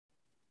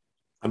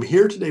I'm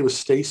here today with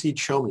Stacey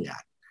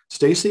Chomiak.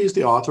 Stacey is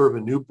the author of a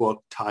new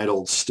book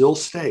titled Still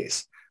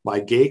Stace, My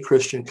Gay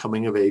Christian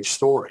Coming of Age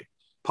Story,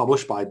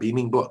 published by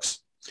Beaming Books.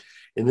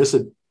 In this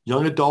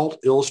young adult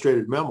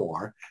illustrated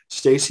memoir,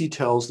 Stacey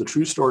tells the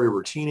true story of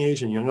her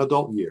teenage and young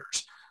adult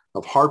years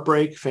of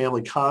heartbreak,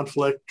 family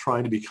conflict,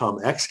 trying to become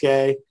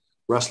ex-gay,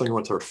 wrestling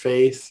with her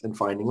faith, and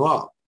finding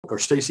love.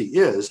 Stacey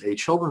is a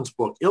children's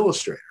book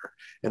illustrator,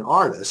 an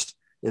artist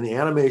in the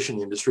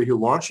animation industry who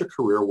launched a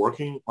career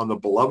working on the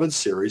beloved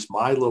series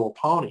My Little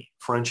Pony,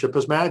 Friendship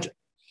is Magic.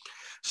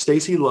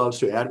 Stacey loves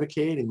to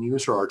advocate and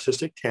use her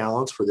artistic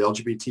talents for the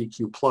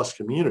LGBTQ plus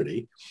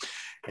community,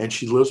 and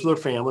she lives with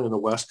her family on the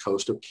west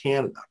coast of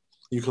Canada.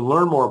 You can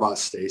learn more about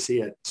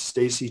Stacey at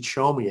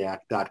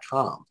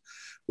staceychomiak.com,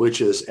 which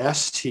is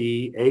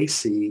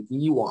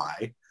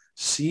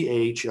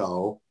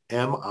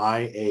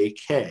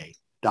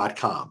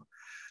STACEYCHOMIAK.com.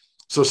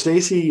 So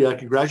Stacey,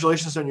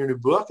 congratulations on your new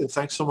book, and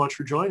thanks so much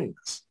for joining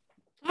us.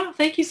 Oh,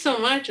 thank you so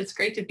much. It's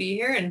great to be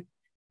here and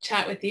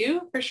chat with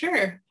you for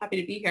sure.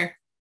 Happy to be here.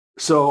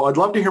 So I'd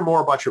love to hear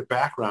more about your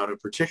background, in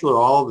particular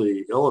all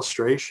the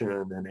illustration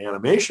and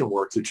animation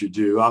work that you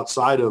do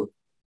outside of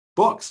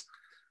books.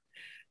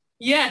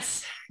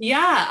 Yes.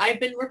 Yeah. I've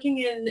been working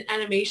in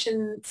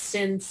animation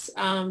since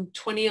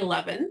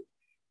 2011.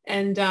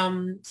 And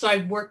so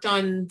I've worked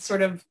on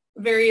sort of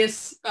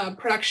various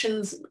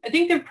productions. I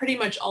think they've pretty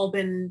much all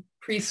been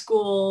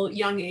preschool,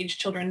 young age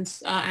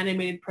children's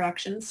animated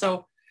productions.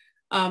 So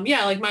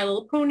yeah, like My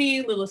Little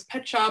Pony, Littlest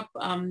Pet Shop,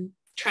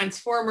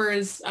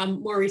 Transformers,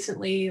 more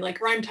recently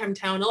like Rhyme Time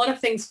Town, a lot of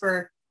things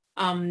for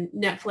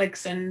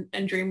Netflix and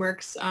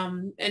DreamWorks.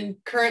 And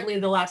currently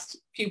the last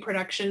few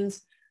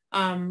productions,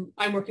 I'm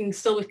working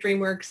still with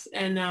DreamWorks,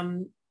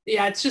 and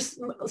yeah, it's just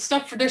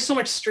stuff there's so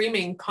much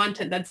streaming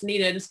content that's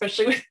needed,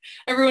 especially with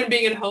everyone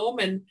being at home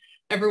and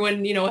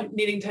everyone,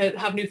 needing to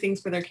have new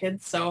things for their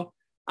kids. So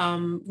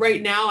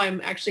right now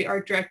I'm actually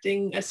art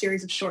directing a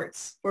series of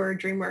shorts for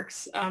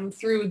DreamWorks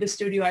through the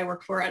studio I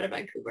work for out of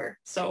Vancouver.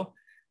 So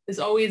there's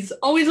always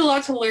a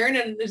lot to learn,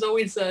 and there's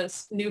always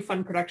new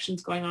fun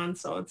productions going on.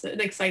 So it's an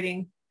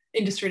exciting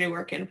industry to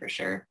work in for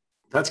sure.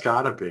 That's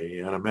gotta be.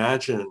 And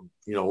imagine,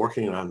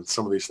 working on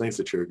some of these things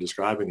that you're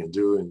describing and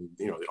doing,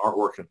 the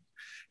artwork and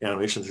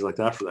animation, things like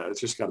that for that.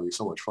 It's just gotta be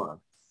so much fun.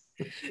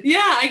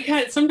 Yeah,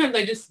 sometimes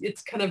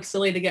it's kind of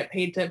silly to get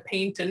paid to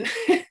paint and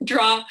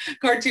draw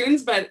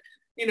cartoons, but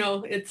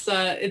it's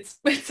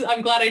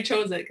I'm glad I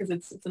chose it because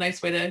it's a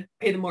nice way to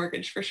pay the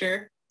mortgage for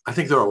sure. I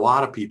think there are a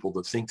lot of people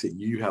that think that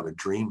you have a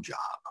dream job.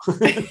 Well,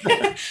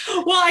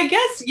 I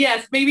guess,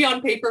 yes, maybe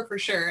on paper for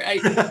sure. I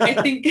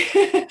think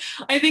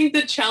I think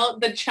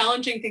the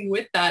challenging thing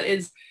with that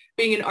is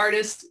being an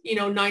artist,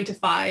 9 to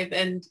 5,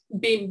 and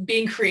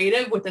being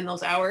creative within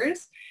those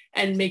hours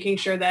and making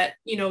sure that,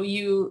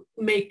 you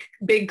make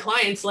big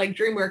clients like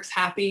DreamWorks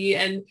happy,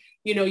 and,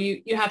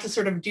 you have to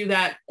sort of do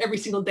that every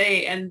single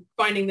day, and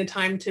finding the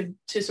time to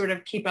sort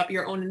of keep up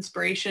your own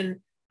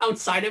inspiration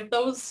outside of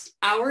those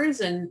hours.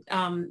 And,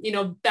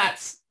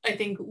 that's, I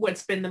think,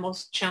 what's been the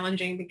most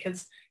challenging,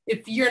 because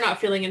if you're not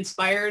feeling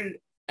inspired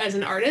as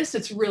an artist,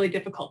 it's really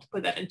difficult to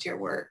put that into your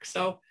work.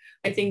 So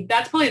I think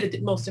that's probably the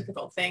most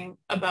difficult thing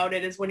about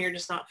it, is when you're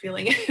just not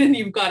feeling it and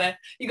you gotta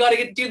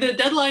do the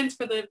deadlines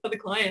for the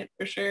client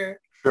for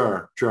sure.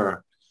 Sure.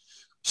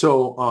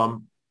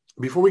 So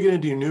before we get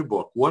into your new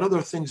book, what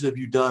other things have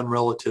you done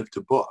relative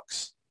to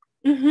books?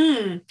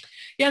 Mm-hmm.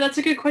 Yeah, that's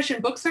a good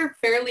question. Books are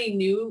fairly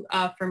new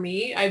for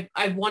me.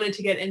 I've wanted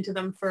to get into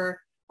them for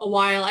a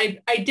while.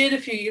 I did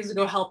a few years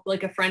ago help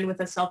like a friend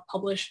with a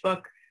self-published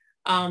book,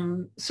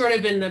 sort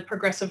of in the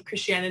progressive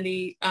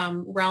Christianity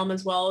realm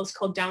as well. It's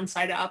called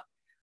Downside Up.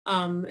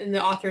 And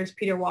the author is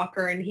Peter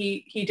Walker, and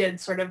he did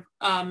sort of,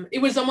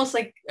 it was almost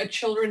like a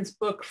children's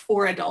book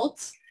for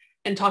adults,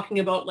 and talking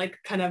about like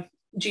kind of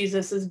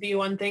Jesus's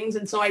view on things.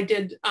 And so I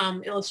did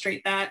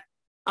illustrate that.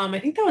 I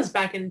think that was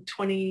back in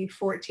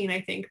 2014,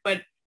 I think,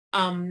 but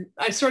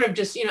I sort of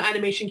just,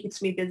 animation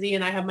keeps me busy,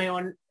 and I have my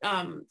own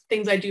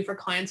things I do for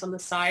clients on the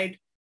side,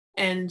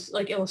 and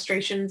like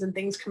illustrations and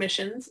things,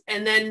 commissions.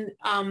 And then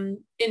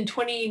in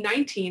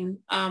 2019,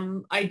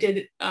 I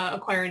did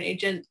acquire an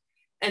agent,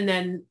 and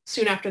then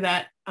soon after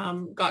that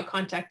got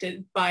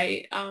contacted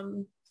by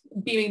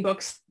Beaming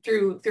Books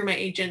through my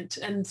agent,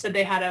 and said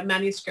they had a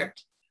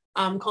manuscript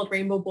called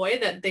Rainbow Boy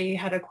that they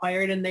had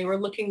acquired, and they were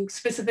looking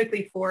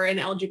specifically for an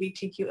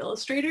LGBTQ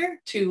illustrator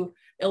to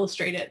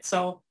illustrate it.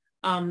 So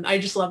I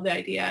just love the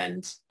idea,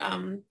 and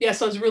yeah,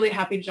 so I was really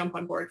happy to jump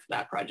on board for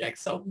that project.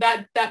 So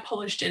that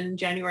published in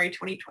January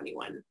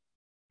 2021.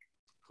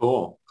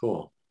 Cool.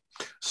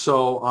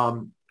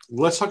 So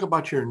let's talk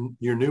about your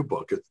new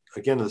book.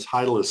 Again, the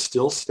title is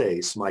Still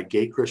Stace, My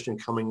Gay Christian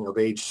Coming of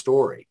Age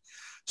Story.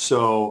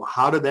 So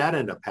how did that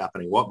end up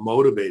happening? What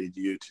motivated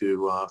you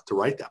to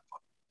write that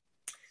book?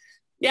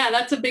 Yeah,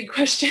 that's a big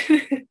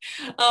question.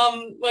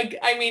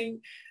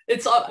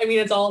 It's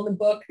all in the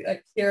book.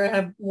 Here I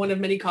have one of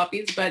many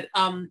copies, but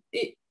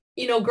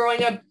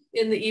growing up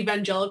in the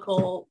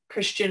evangelical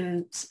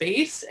Christian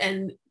space,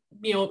 and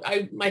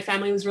my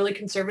family was really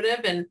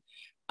conservative, and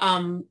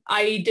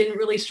I didn't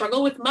really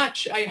struggle with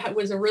much. I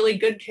was a really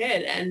good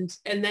kid.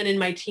 And then in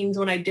my teens,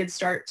 when I did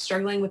start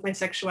struggling with my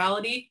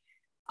sexuality,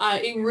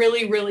 it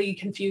really, really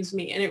confused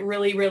me. And it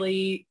really,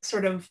 really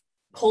sort of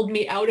pulled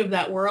me out of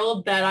that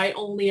world that I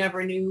only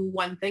ever knew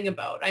one thing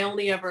about. I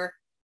only ever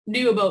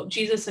knew about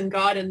Jesus and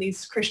God and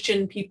these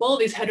Christian people,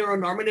 these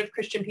heteronormative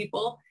Christian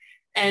people.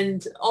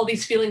 And all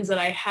these feelings that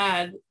I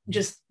had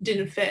just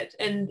didn't fit.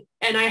 And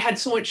I had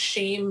so much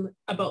shame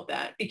about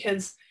that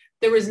because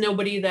there was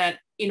nobody that,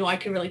 you know, I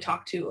could really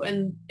talk to.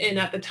 And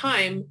at the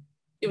time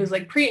it was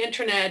like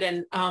pre-internet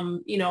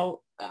and, you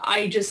know,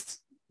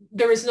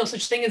 there was no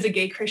such thing as a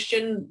gay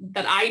Christian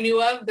that I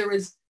knew of. There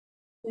was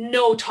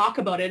no talk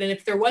about it. And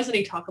if there was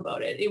any talk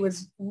about it, it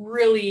was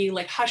really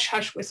like hush,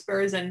 hush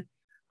whispers and,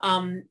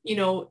 you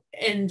know,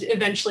 and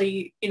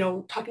eventually, you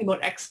know, talking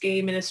about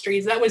ex-gay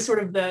ministries. That was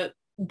sort of the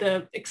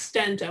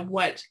extent of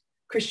what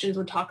Christians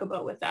would talk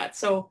about with that.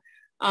 So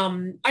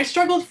I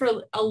struggled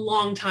for a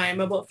long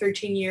time, about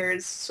 13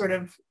 years, sort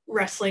of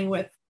wrestling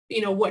with,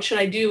 you know, what should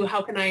I do?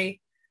 How can I,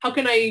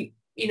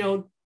 you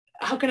know,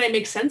 how can I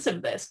make sense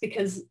of this?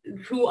 Because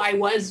who I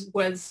was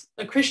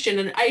a Christian,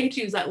 and I hate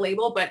to use that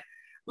label, but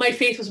my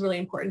faith was really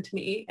important to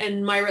me,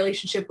 and my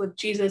relationship with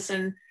Jesus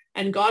and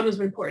God was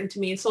important to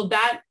me. So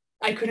that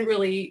I couldn't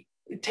really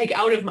take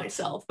out of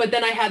myself. But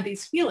then I had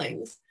these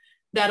feelings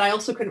that I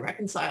also couldn't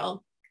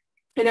reconcile.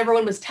 And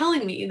everyone was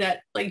telling me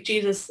that like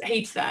Jesus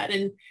hates that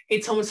and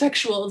hates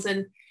homosexuals.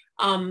 And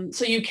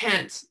so you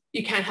can't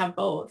have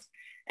both.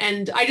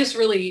 And I just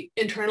really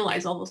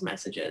internalized all those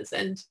messages.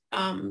 And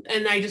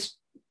I just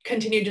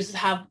continued just to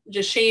have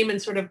just shame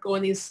and sort of go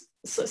in these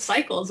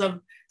cycles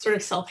of sort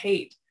of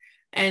self-hate.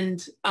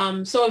 And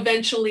so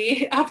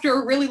eventually, after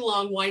a really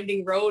long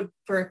winding road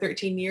for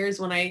 13 years,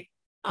 when I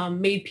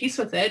made peace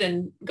with it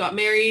and got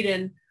married,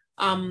 and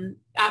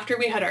after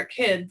we had our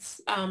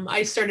kids,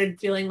 I started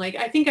feeling like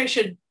I think I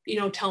should, you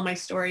know, tell my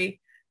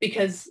story,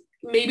 because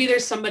maybe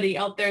there's somebody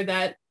out there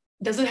that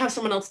doesn't have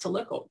someone else to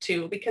look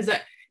to, because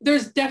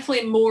there's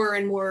definitely more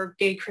and more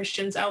gay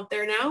Christians out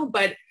there now,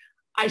 but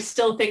I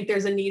still think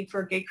there's a need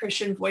for gay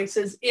Christian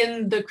voices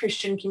in the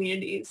Christian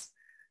communities.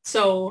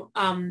 So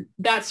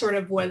that sort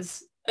of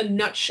was a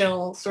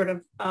nutshell sort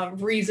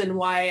of reason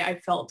why I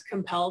felt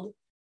compelled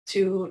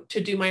to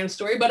do my own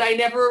story. But I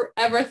never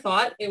ever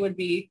thought it would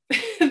be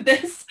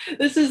this.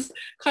 This is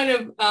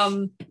kind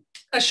of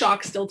a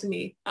shock still to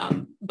me.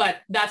 But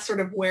that's sort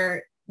of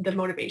where the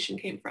motivation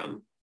came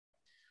from.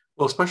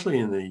 Well, especially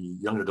in the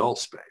young adult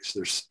space,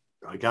 there's,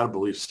 I got to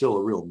believe, still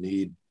a real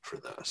need for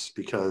this,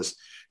 because,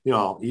 you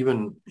know,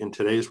 even in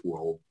today's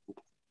world,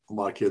 a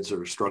lot of kids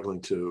are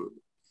struggling to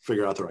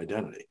figure out their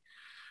identity,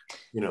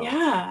 you know.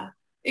 Yeah,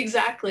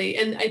 exactly.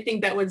 And I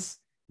think that was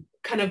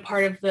kind of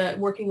part of the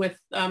working with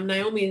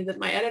Naomi, that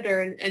my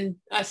editor, and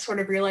us sort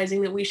of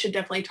realizing that we should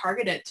definitely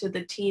target it to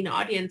the teen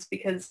audience,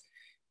 because,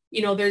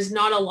 you know, there's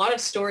not a lot of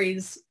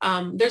stories.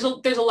 There's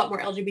a lot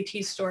more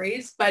LGBT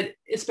stories, but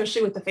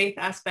especially with the faith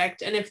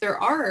aspect. And if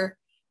there are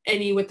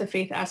any with the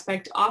faith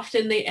aspect,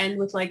 often they end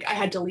with like, I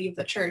had to leave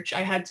the church.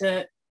 I had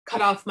to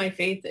cut off my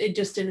faith. It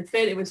just didn't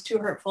fit. It was too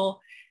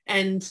hurtful.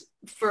 And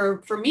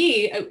for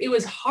me, it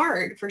was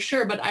hard for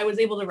sure, but I was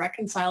able to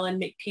reconcile and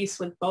make peace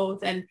with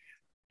both and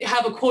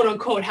have a quote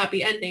unquote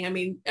happy ending. I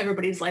mean,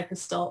 everybody's life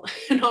is still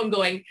an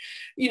ongoing,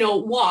 you know,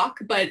 walk,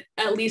 but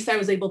at least I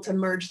was able to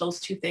merge those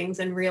two things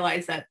and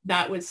realize that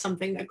that was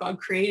something that God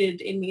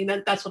created in me.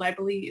 That's what I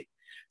believe.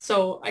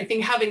 So I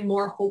think having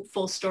more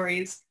hopeful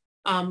stories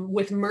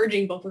with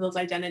merging both of those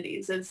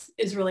identities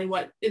is really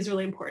what is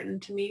really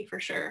important to me, for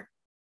sure.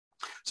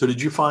 So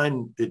did you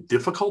find it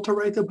difficult to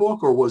write the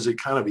book, or was it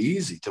kind of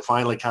easy to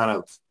finally kind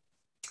of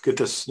get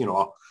this, you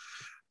know,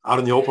 out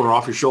in the open or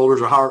off your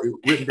shoulders, or how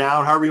written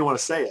down, however you want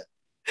to say it?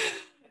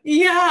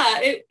 Yeah,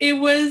 it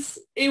was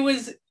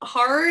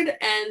hard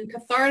and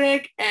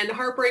cathartic and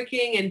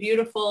heartbreaking and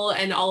beautiful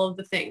and all of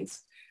the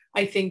things.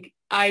 I think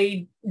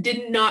I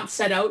did not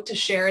set out to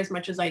share as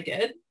much as I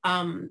did.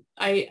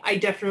 I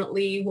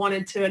definitely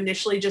wanted to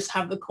initially just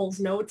have the Coles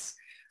Notes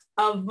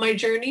of my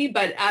journey,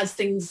 but as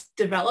things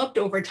developed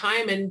over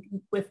time, and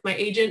with my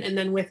agent, and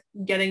then with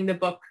getting the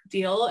book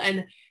deal,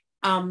 and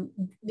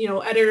you know,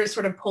 editors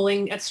sort of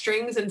pulling at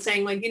strings and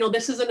saying like, you know,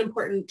 this is an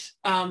important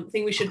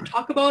thing we should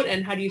talk about,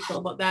 and how do you feel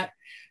about that?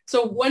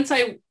 So once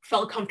I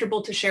felt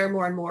comfortable to share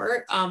more and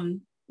more,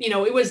 you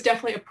know, it was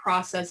definitely a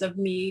process of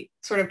me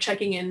sort of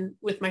checking in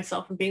with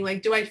myself and being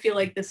like, do I feel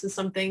like this is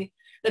something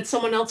that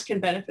someone else can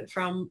benefit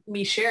from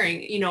me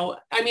sharing? You know,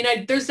 I mean,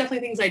 there's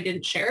definitely things I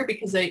didn't share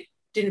because I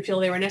didn't feel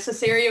they were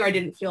necessary, or I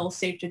didn't feel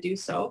safe to do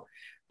so.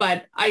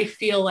 But I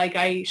feel like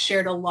I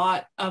shared a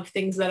lot of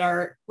things that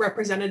are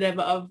representative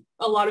of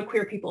a lot of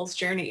queer people's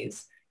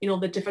journeys. You know,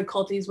 the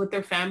difficulties with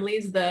their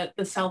families, the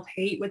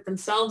self-hate with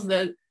themselves,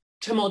 the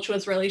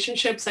tumultuous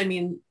relationships. I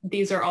mean,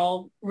 these are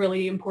all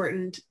really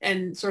important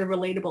and sort of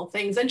relatable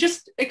things. And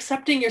just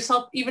accepting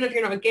yourself, even if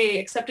you're not gay,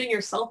 accepting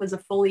yourself as a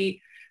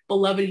fully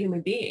beloved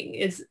human being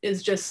is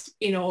just,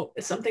 you know,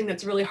 something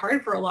that's really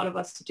hard for a lot of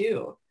us to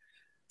do.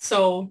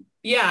 So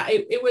yeah,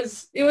 it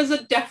was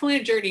definitely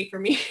a journey for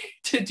me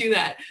to do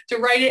that, to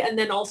write it, and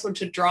then also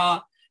to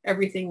draw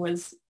everything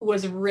was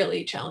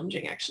really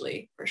challenging,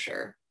 actually, for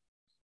sure.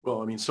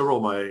 Well, I mean, several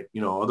of my,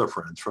 other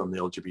friends from the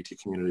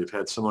LGBT community have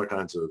had similar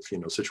kinds of,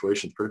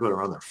 situations, particularly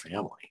around their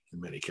family in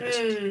many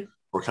cases,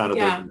 or kind of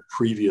Yeah. their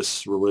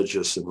previous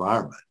religious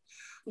environment.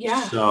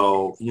 Yeah.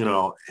 So,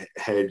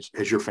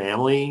 has your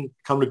family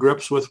come to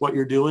grips with what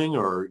you're doing,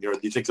 or, do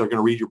you think they're going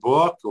to read your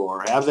book,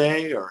 or have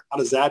they, or how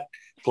does that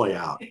play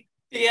out?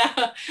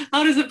 Yeah.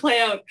 How does it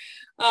play out?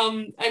 I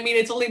mean,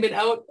 it's only been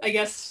out, I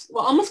guess,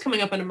 well, almost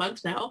coming up in a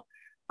month now,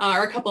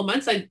 or a couple of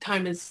months.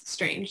 Time is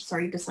strange. It's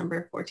already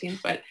December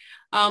 14th, but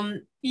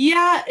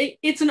yeah,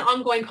 it's an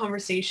ongoing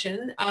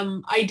conversation.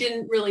 I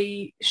didn't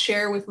really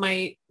share with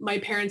my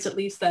parents, at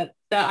least, that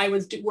I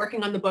was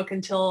working on the book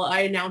until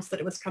I announced that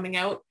it was coming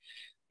out,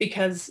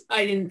 because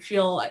I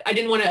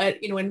didn't want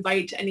to,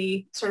 invite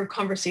any sort of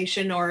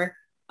conversation or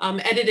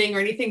editing or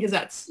anything, because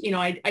that's,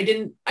 I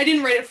didn't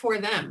write it for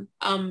them.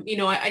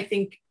 I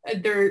think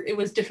it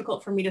was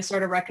difficult for me to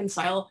sort of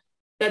reconcile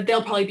that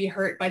they'll probably be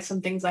hurt by some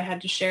things I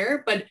had to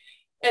share. But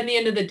at the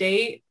end of the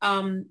day,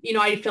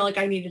 I feel like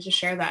I needed to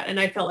share that. And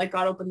I felt like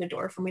God opened the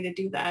door for me to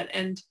do that.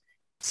 And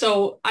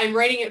so I'm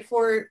writing it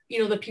for,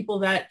 the people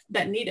that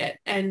need it.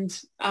 And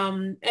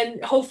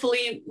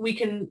hopefully we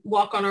can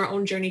walk on our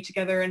own journey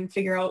together and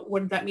figure out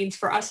what that means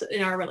for us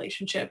in our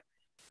relationship.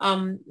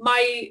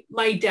 My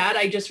dad,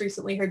 I just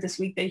recently heard this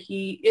week that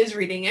he is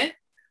reading it,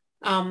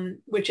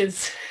 which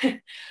is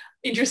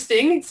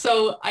interesting.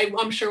 So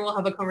I'm sure we'll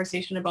have a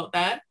conversation about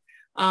that.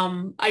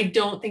 I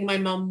don't think my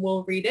mom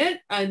will read it,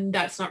 and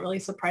that's not really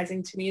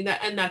surprising to me,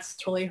 and that's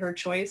totally her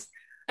choice.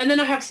 And then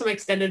I have some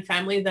extended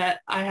family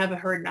that I have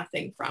heard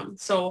nothing from.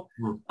 So,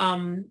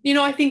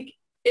 I think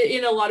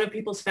in a lot of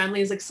people's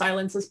families, like,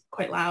 silence is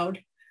quite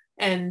loud,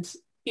 and,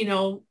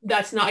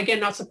 that's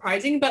not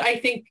surprising, but I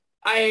think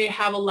I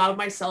have allowed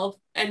myself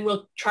and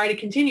will try to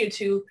continue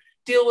to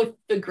deal with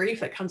the grief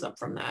that comes up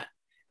from that,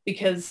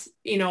 because,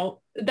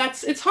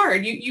 it's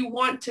hard. You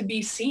want to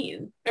be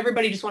seen.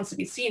 Everybody just wants to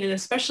be seen, and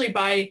especially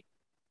by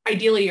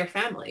ideally your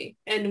family.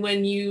 And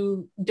when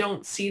you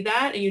don't see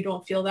that and you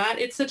don't feel that,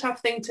 it's a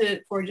tough thing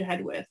to forge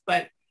ahead with.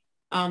 But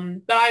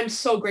I'm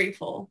so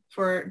grateful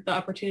for the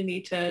opportunity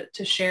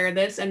to share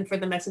this, and for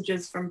the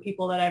messages from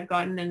people that I've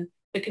gotten and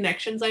the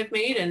connections I've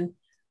made.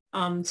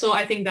 And so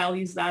I think I'll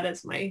use that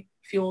as my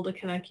fuel to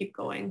kind of keep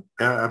going.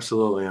 Yeah,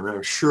 absolutely. I mean,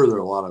 I'm sure there are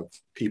a lot of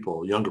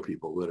people, younger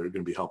people, that are going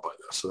to be helped by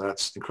this. So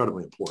that's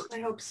incredibly important.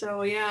 I hope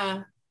so.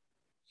 Yeah.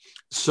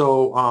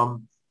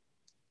 So,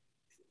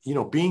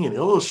 being an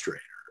illustrator,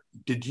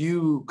 did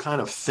you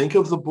kind of think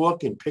of the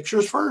book in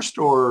pictures first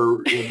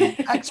or in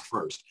text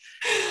first?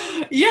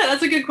 Yeah,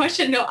 that's a good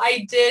question. No,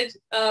 I did.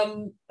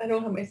 I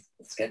don't have my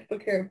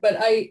sketchbook here, but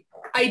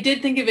I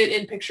did think of it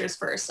in pictures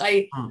first.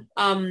 I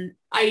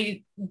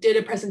did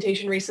a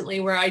presentation recently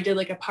where I did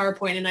like a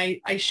PowerPoint, and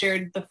I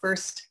shared the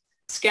first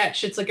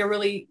sketch. It's like a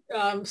really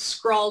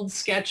scrawled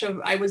sketch of,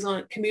 I was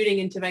commuting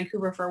into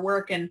Vancouver for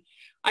work, and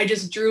I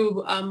just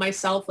drew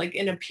myself like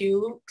in a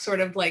pew,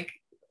 sort of like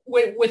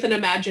with an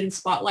imagined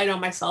spotlight on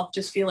myself,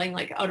 just feeling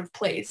like out of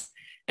place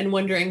and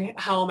wondering,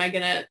 how am I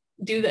going to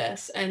do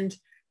this? And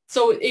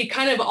so it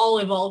kind of all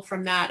evolved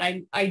from that.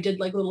 I did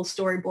like little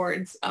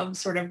storyboards of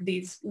sort of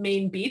these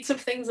main beats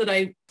of things that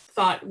I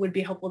thought would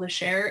be helpful to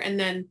share. And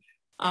then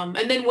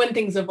when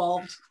things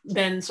evolved,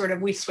 then sort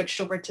of we switched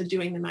over to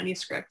doing the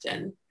manuscript.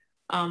 And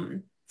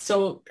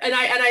so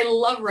I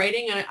love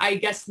writing. I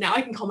guess now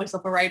I can call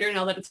myself a writer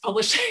now that it's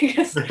published. I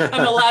guess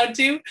I'm allowed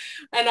to.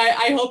 And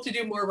I hope to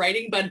do more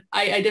writing, but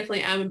I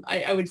definitely am,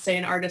 I would say,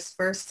 an artist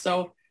first.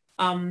 So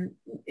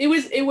it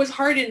was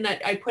hard in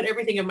that I put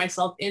everything of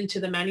myself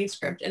into the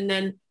manuscript, and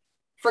then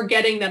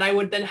forgetting that I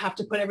would then have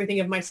to put everything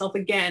of myself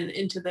again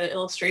into the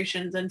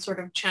illustrations, and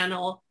sort of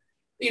channel,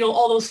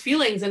 all those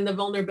feelings and the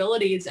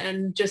vulnerabilities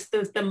and just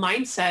the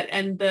mindset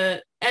and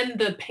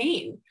the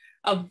pain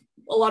of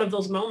a lot of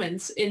those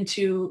moments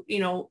into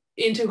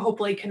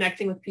hopefully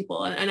connecting with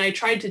people. And I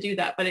tried to do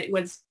that, but it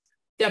was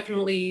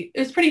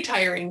pretty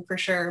tiring for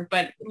sure.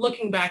 But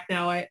looking back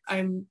now,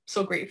 I'm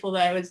so grateful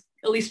that I was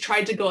at least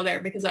tried to go there,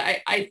 because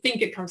I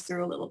think it comes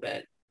through a little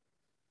bit.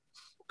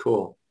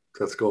 Cool.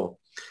 That's cool.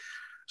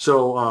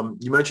 So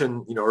you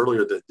mentioned,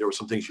 earlier that there were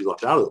some things you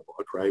left out of the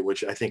book, right?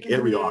 Which I think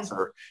every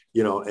author,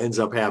 ends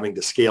up having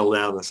to scale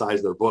down the size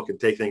of their book and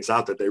take things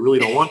out that they really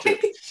don't want to.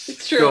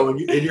 It's true. So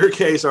in your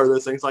case, are there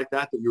things like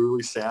that you're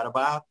really sad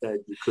about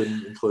that you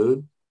couldn't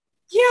include?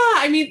 Yeah,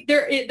 I mean,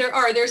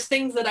 there's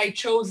things that I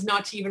chose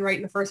not to even write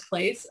in the first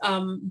place.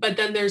 But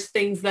then there's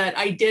things that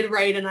I did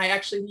write and I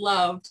actually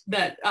loved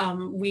that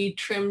we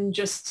trimmed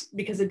just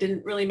because it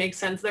didn't really make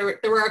sense. There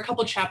were a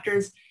couple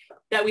chapters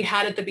that we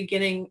had at the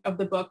beginning of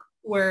the book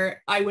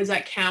where I was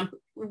at camp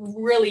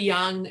really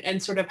young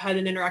and sort of had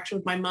an interaction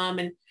with my mom,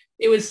 and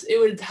it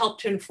would help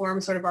to inform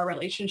sort of our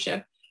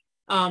relationship.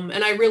 And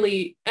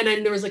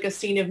then there was like a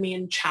scene of me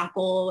in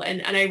chapel,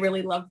 and I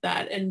really loved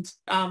that. And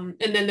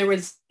then there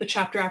was the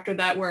chapter after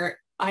that where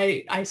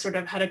I sort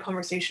of had a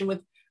conversation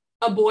with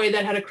a boy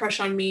that had a crush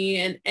on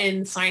me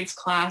in science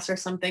class or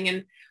something.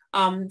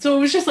 And so it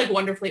was just like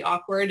wonderfully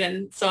awkward.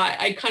 And so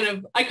I kind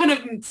of,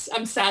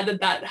 I'm sad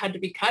that had to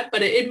be cut,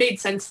 but it made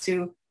sense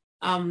to,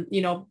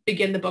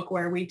 begin the book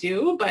where we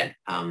do. But,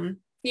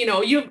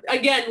 you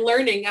again,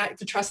 learning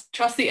to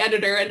trust the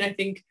editor. And I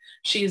think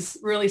she's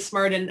really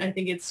smart. And I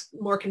think it's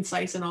more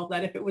concise and all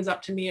that. If it was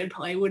up to me, it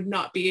probably would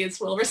not be as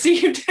well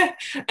received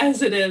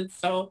as it is.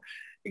 So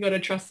you got to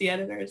trust the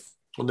editors.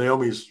 Well,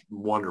 Naomi's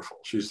wonderful.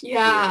 She's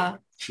done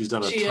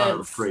a ton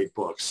of great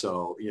books.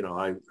 So,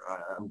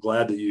 I'm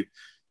glad that you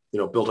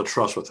built a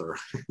trust with her.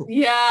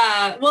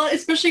 Yeah. Well,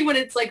 especially when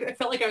it's like, I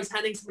felt like I was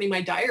handing somebody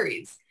my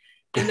diaries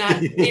and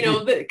that,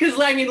 because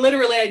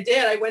literally I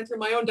did. I went through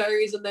my own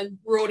diaries and then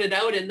wrote it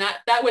out. And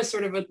that was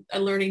sort of a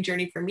learning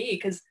journey for me,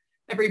 because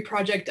every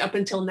project up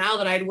until now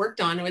that I had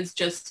worked on, it was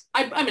just,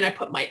 I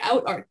put my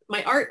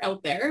art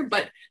out there,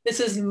 but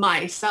this is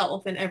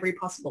myself in every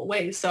possible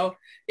way. So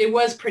it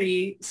was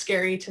pretty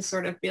scary to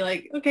sort of be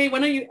like, okay, why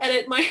don't you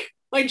edit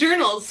my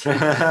journals?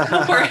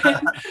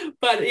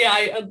 But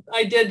yeah,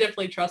 I did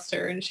definitely trust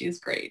her, and she's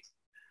great.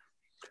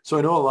 So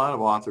I know a lot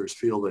of authors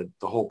feel that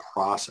the whole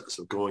process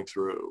of going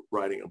through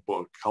writing a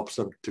book helps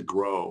them to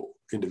grow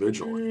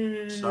individually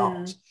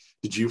themselves.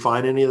 Did you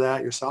find any of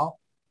that yourself?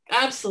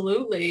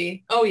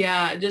 Absolutely. Oh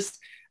yeah.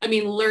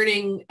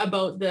 Learning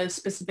about the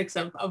specifics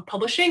of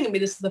publishing.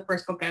 This is the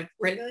first book I've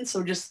written.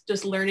 So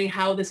just learning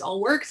how this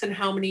all works and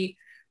how many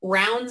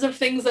rounds of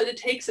things that it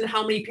takes and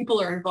how many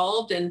people are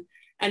involved and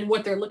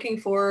what they're looking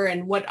for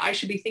and what I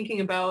should be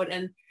thinking about.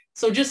 And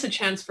so just a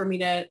chance for me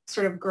to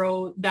sort of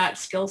grow that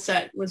skill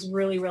set was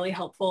really, really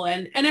helpful.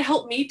 And it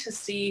helped me to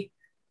see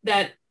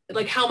that,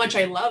 like, how much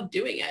I love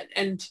doing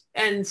it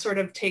and sort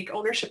of take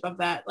ownership of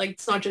that. Like,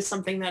 it's not just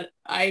something that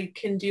I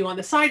can do on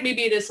the side.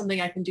 Maybe it is something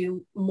I can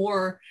do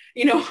more,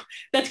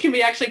 that can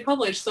be actually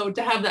published. So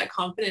to have that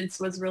confidence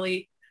was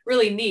really,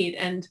 really neat.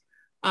 And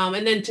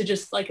then to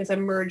just, like, as I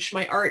merged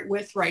my art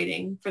with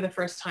writing for the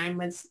first time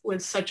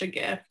was such a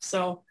gift.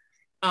 So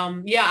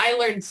I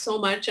learned so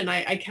much, and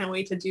I can't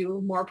wait to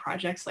do more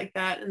projects like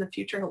that in the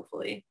future,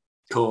 hopefully.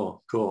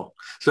 Cool.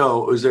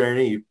 So is there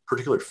any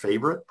particular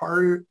favorite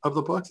part of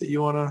the book that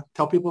you want to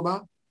tell people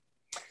about?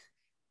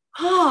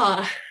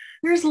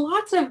 There's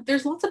lots of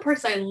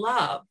parts I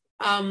love.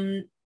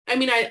 I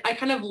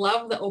kind of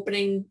love the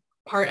opening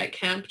part at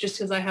camp, just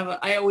because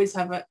I always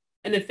have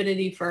an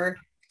affinity for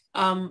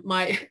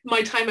my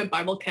time at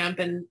Bible camp.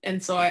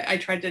 And so I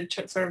tried to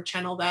sort of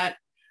channel that.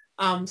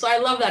 So I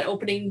love that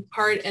opening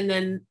part. And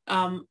then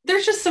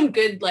there's just some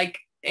good, like,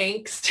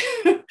 angst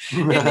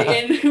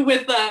in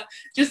with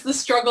just the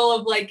struggle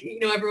of, like,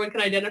 everyone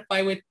can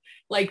identify with,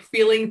 like,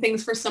 feeling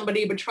things for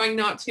somebody but trying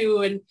not to,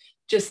 and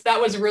just that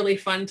was really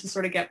fun to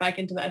sort of get back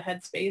into that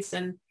headspace.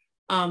 And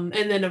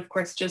then of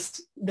course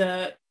just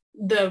the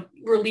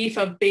relief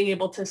of being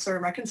able to sort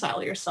of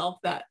reconcile yourself,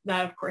 that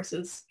of course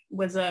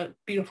was a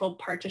beautiful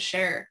part to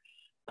share.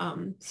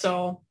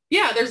 So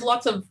yeah, there's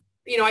lots of,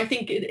 I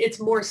think it's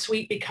more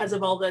sweet because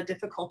of all the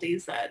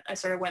difficulties that I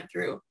sort of went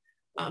through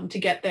to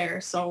get there.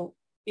 So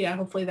yeah,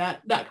 hopefully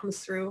that comes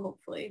through,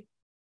 hopefully.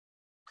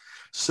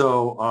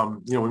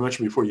 So, we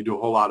mentioned before you do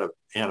a whole lot of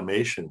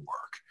animation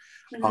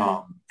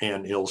work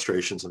and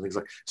illustrations and things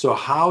like, so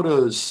how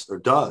does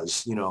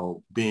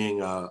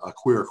being a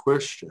queer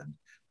Christian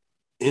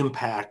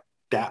impact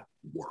that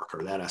work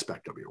or that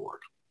aspect of your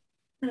work?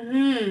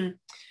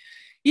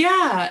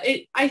 Yeah,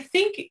 I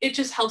think it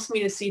just helps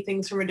me to see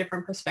things from a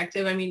different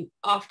perspective.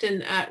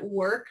 Often at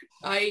work,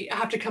 I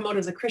have to come out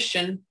as a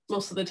Christian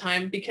most of the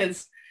time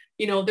because,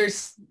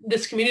 there's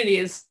this community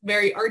is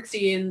very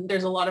artsy and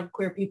there's a lot of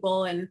queer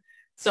people. And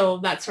so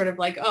that's sort of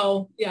like,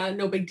 oh yeah,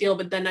 no big deal.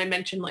 But then I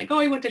mentioned, like, oh,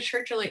 I went to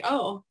church, and like,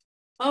 oh,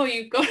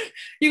 you go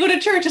to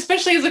church,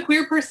 especially as a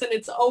queer person.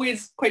 It's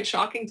always quite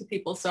shocking to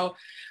people. So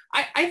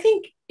I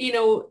think,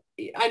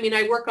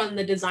 I work on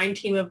the design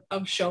team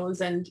of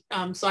shows, and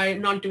so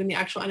I'm not doing the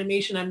actual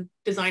animation. I'm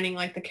designing,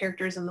 like, the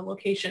characters and the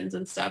locations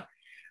and stuff.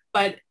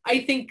 But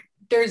I think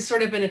there's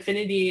sort of an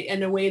affinity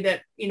in a way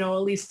that,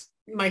 at least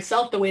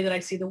myself, the way that I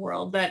see the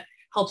world, that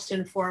helps to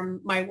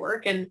inform my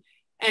work.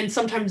 And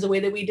sometimes the way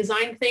that we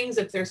design things,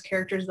 if there's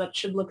characters that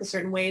should look a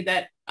certain way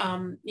that,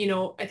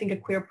 I think a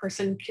queer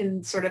person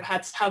can sort of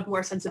have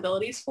more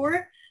sensibilities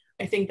for,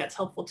 I think that's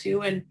helpful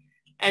too.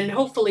 And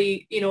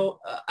hopefully,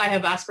 I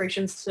have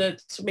aspirations to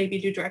maybe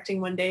do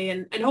directing one day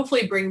and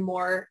hopefully bring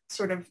more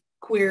sort of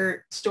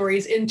queer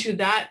stories into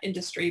that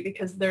industry,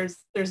 because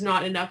there's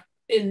not enough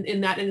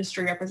in that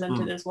industry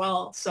represented as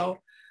well. So,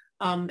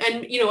 and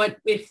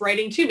if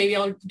writing too, maybe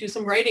I'll do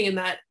some writing in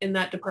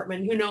that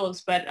department, who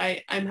knows, but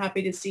I'm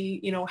happy to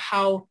see,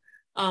 how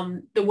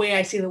the way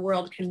I see the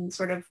world can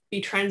sort of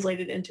be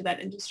translated into that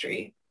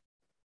industry.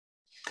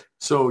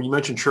 So you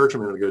mentioned church a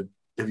minute ago.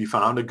 Have you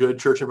found a good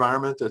church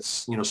environment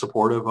that's,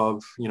 supportive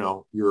of,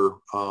 your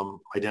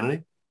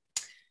identity?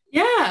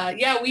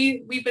 Yeah.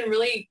 We've been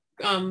really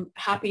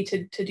happy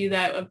to do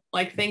that,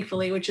 like,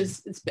 thankfully, which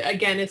is, it's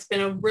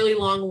been a really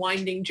long,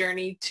 winding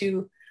journey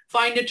to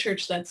find a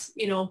church that's,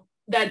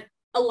 that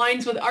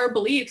aligns with our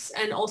beliefs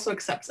and also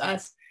accepts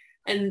us.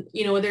 And,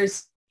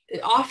 there's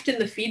often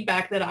the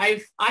feedback that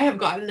I have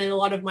gotten and a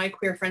lot of my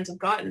queer friends have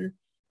gotten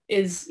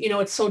is,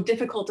 it's so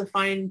difficult to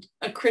find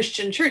a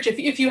Christian church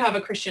if you have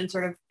a Christian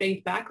sort of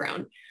faith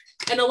background.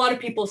 And a lot of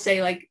people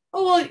say like,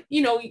 oh, well,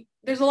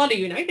 there's a lot of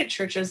United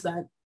churches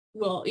that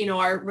will,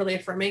 are really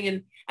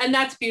affirming and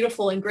that's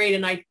beautiful and great.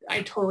 And I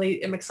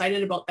totally am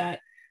excited about that.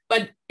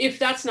 But if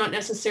that's not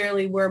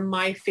necessarily where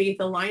my faith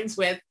aligns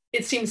with,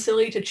 it seems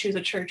silly to choose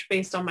a church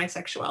based on my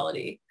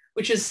sexuality,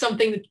 which is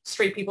something that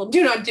straight people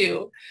do not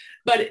do.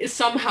 But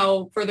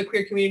somehow for the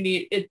queer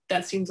community,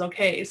 that seems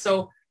okay.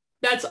 So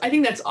I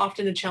think that's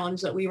often a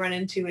challenge that we run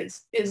into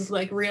is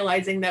like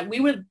realizing that we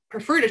would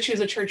prefer to choose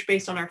a church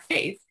based on our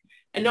faith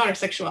and not our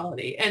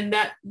sexuality. And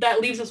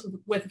that leaves us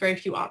with very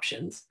few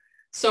options.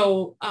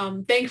 So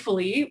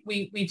thankfully,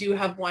 we do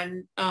have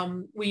one.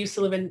 We used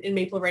to live in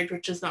Maple Ridge,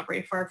 which is not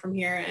very far from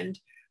here. And,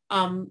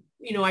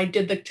 I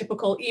did the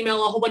typical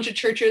email a whole bunch of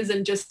churches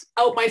and just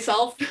out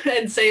myself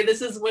and say,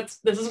 this is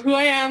who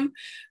I am.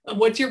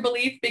 What's your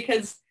belief?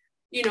 Because,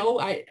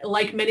 I,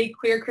 like many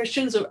queer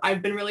Christians,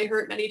 I've been really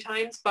hurt many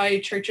times by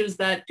churches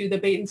that do the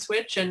bait and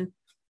switch. And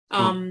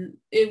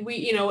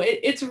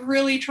it's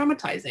really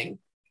traumatizing.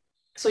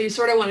 So you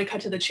sort of want to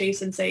cut to the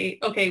chase and say,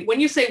 okay,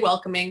 when you say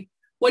welcoming,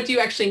 what do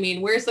you actually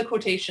mean? Where's the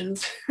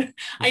quotations?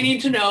 I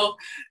need to know,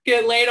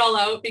 lay it all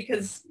out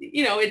because,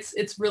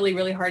 it's really,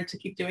 really hard to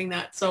keep doing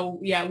that. So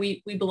yeah,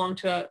 we belong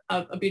to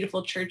a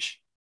beautiful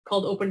church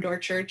called Open Door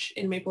Church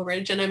in Maple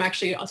Ridge. And I'm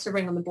actually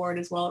serving on the board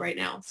as well right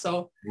now.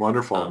 So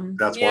wonderful.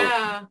 That's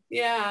wonderful.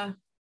 Yeah.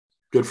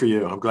 Good for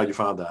you. I'm glad you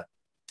found that.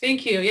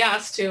 Thank you. Yeah,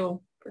 us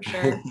too, for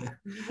sure.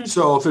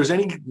 So if there's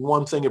any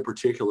one thing in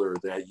particular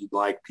that you'd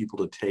like people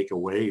to take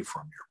away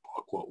from your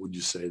book, what would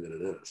you say that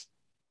it is?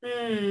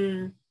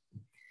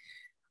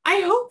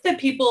 I hope that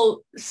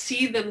people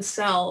see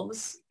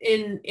themselves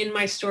in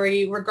my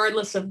story,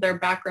 regardless of their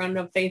background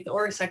of faith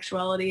or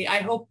sexuality. I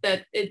hope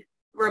that it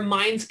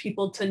reminds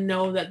people to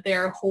know that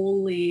they're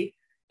wholly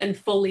and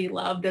fully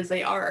loved as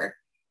they are,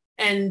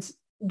 and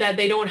that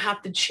they don't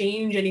have to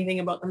change anything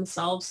about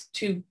themselves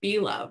to be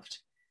loved.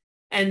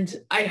 And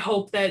I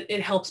hope that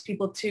it helps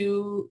people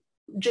to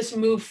just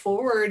move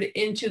forward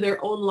into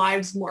their own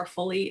lives more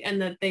fully,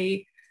 and that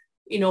they,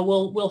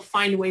 will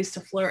find ways to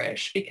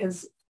flourish.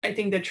 Because I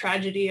think the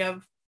tragedy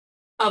of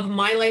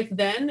my life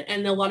then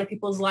and a lot of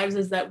people's lives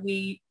is that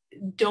we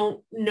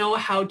don't know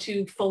how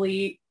to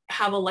fully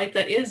have a life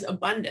that is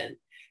abundant.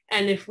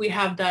 And if we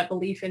have that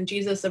belief in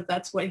Jesus, if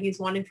that's what he's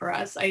wanting for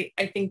us, I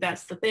think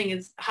that's the thing,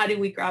 is how do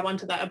we grab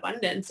onto that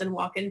abundance and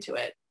walk into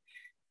it?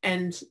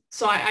 And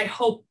so I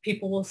hope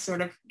people will sort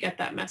of get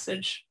that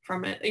message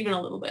from it, even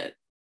a little bit.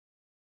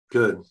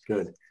 Good.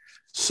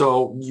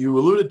 So you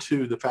alluded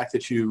to the fact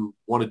that you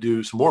want to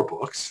do some more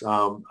books.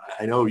 I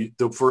know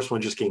the first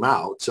one just came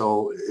out.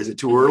 So is it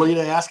too early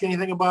to ask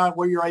anything about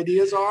what your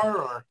ideas are,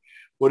 or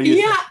what do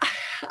you think?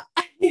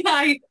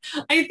 Yeah,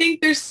 I think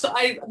there's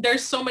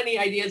so many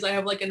ideas. I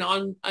have like a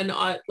note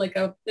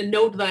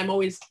that I'm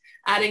always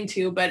adding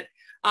to, but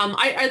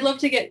I'd love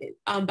to get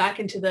back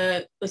into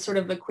the sort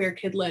of the queer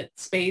kidlit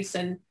space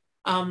and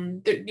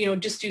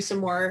just do some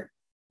more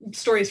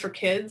stories for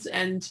kids,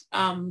 and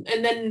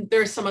then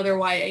there's some other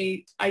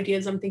YA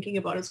ideas I'm thinking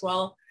about as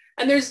well.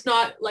 And there's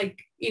not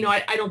like,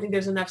 I don't think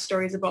there's enough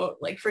stories about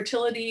like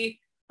fertility.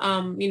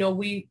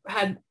 We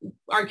had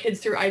our kids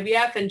through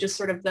IVF and just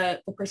sort of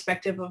the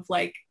perspective of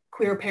like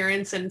queer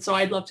parents, and so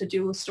I'd love to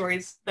do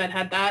stories that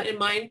had that in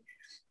mind.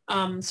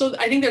 So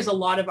I think there's a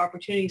lot of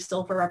opportunity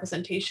still for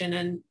representation,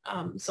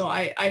 and so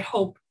I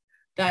hope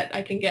that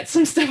I can get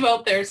some stuff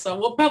out there.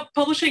 So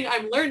publishing,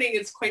 I'm learning,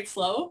 is quite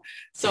slow.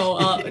 So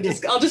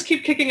I'll just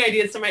keep kicking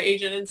ideas to my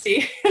agent and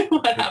see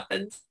what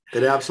happens.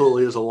 It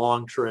absolutely is a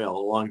long trail, a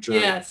long journey.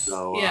 Yes.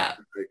 So yeah.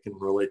 I can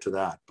relate to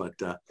that. But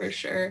for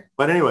sure.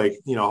 But anyway,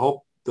 I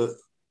hope the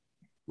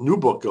new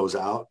book goes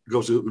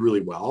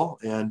really well,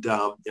 and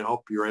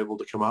hope you're able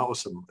to come out with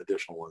some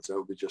additional ones. That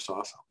would be just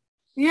awesome.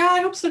 Yeah,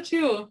 I hope so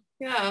too.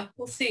 Yeah,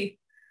 we'll see.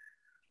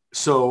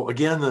 So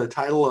again, the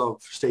title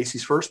of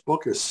Stacey's first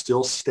book is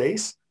Still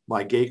Stace,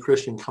 My Gay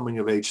Christian Coming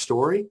of Age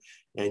Story.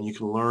 And you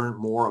can learn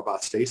more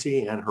about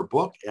Stacey and her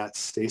book at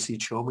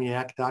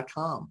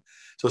staceychomiak.com.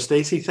 So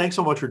Stacey, thanks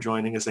so much for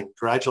joining us, and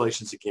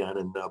congratulations again,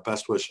 and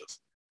best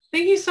wishes.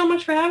 Thank you so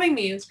much for having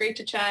me. It was great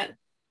to chat.